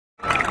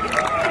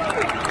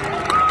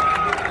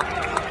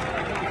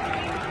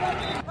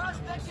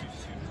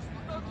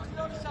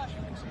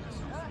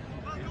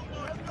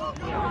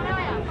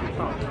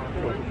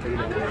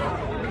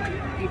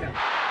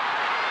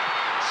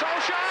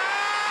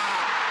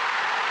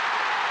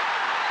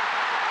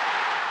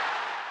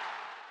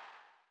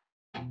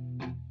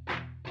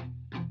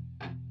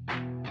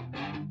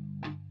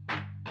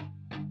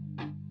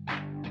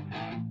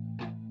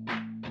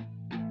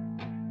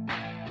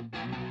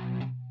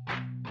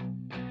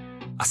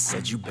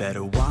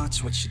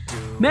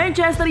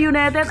Manchester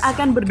United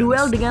akan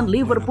berduel dengan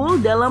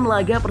Liverpool dalam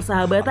laga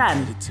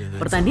persahabatan.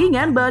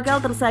 Pertandingan bakal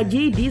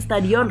tersaji di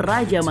Stadion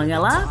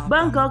Rajamangala,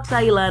 Bangkok,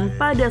 Thailand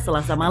pada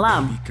Selasa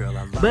malam.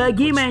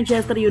 Bagi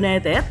Manchester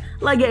United,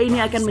 laga ini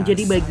akan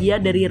menjadi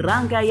bagian dari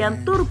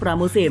rangkaian tur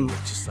pramusim.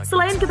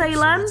 Selain ke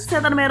Thailand,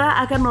 Setan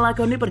Merah akan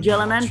melakoni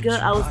perjalanan ke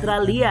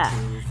Australia.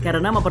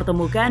 Karena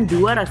mempertemukan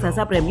dua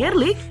raksasa Premier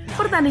League,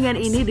 pertandingan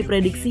ini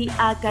diprediksi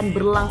akan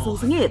berlangsung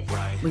sengit,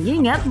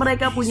 mengingat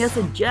mereka punya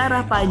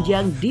sejarah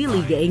panjang di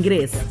Liga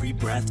Inggris.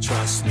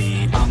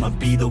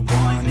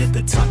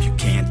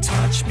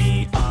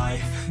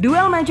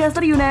 Duel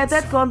Manchester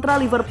United kontra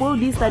Liverpool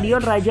di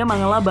Stadion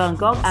Rajamangala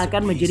Bangkok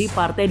akan menjadi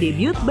partai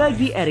debut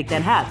bagi Erik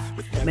ten Hag.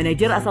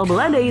 Manajer asal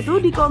Belanda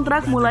itu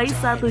dikontrak mulai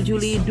 1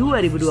 Juli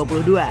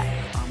 2022.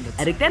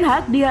 Erik ten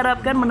Hag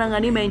diharapkan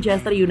menangani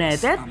Manchester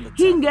United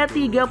hingga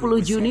 30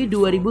 Juni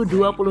 2025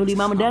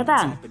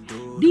 mendatang.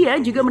 Dia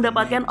juga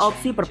mendapatkan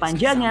opsi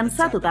perpanjangan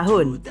 1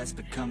 tahun.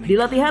 Di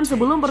latihan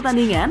sebelum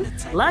pertandingan,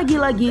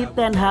 lagi-lagi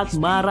ten Hag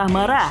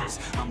marah-marah.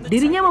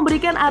 Dirinya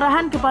memberikan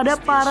arahan kepada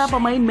para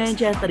pemain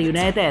Manchester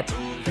United.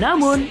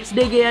 Namun,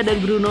 De Gea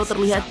dan Bruno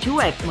terlihat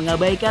cuek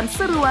mengabaikan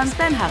seruan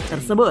ten Hag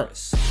tersebut.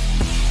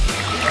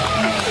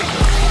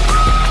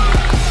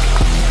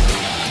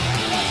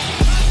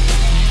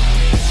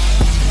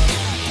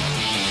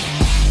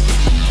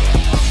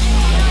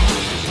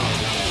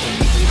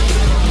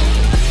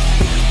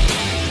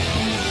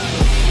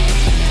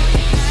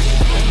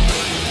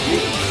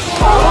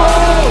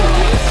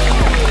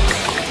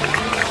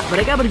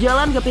 Mereka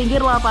berjalan ke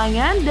pinggir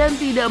lapangan dan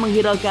tidak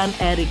menghiraukan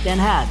Erik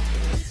ten Hag.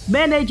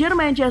 Manajer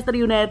Manchester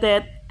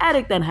United,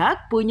 Erik ten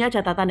Hag, punya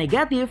catatan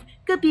negatif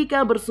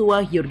ketika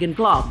bersua Jurgen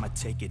Klopp.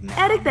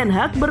 Erik ten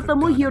Hag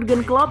bertemu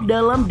Jurgen Klopp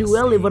dalam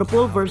duel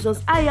Liverpool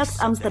versus Ajax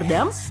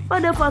Amsterdam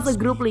pada fase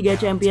grup Liga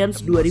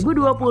Champions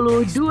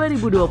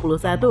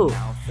 2020-2021.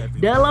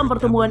 Dalam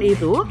pertemuan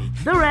itu,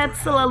 The Reds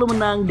selalu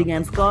menang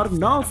dengan skor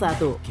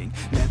 0-1.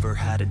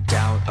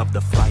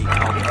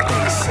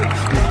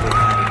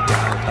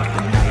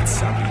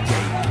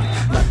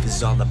 Life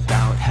is all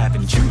about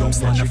having you don't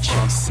want to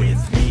chase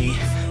with me.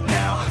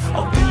 Now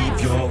I'll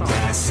leave your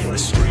ass in the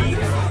street.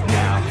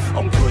 Now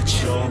I'll put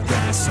your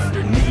ass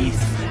underneath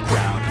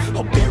ground.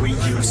 I'll bury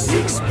you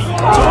 6 feet deep.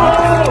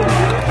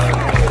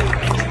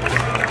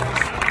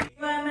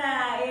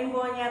 Gimana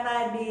infonya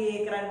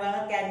tadi? Keren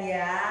banget kan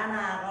ya?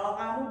 Nah, kalau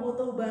kamu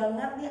butuh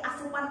banget nih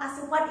asupan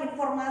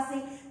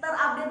informasi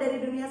terupdate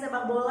dari dunia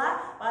sepak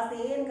bola,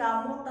 pastiin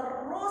kamu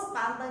terus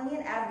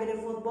pantengin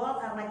FGD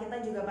Football karena kita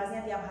juga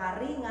pastinya tiap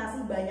hari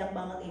ngasih banyak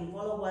banget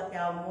info lo buat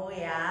kamu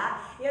ya.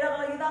 Yaudah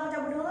kalau gitu aku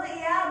cabut dulu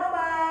ya,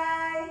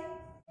 bye-bye.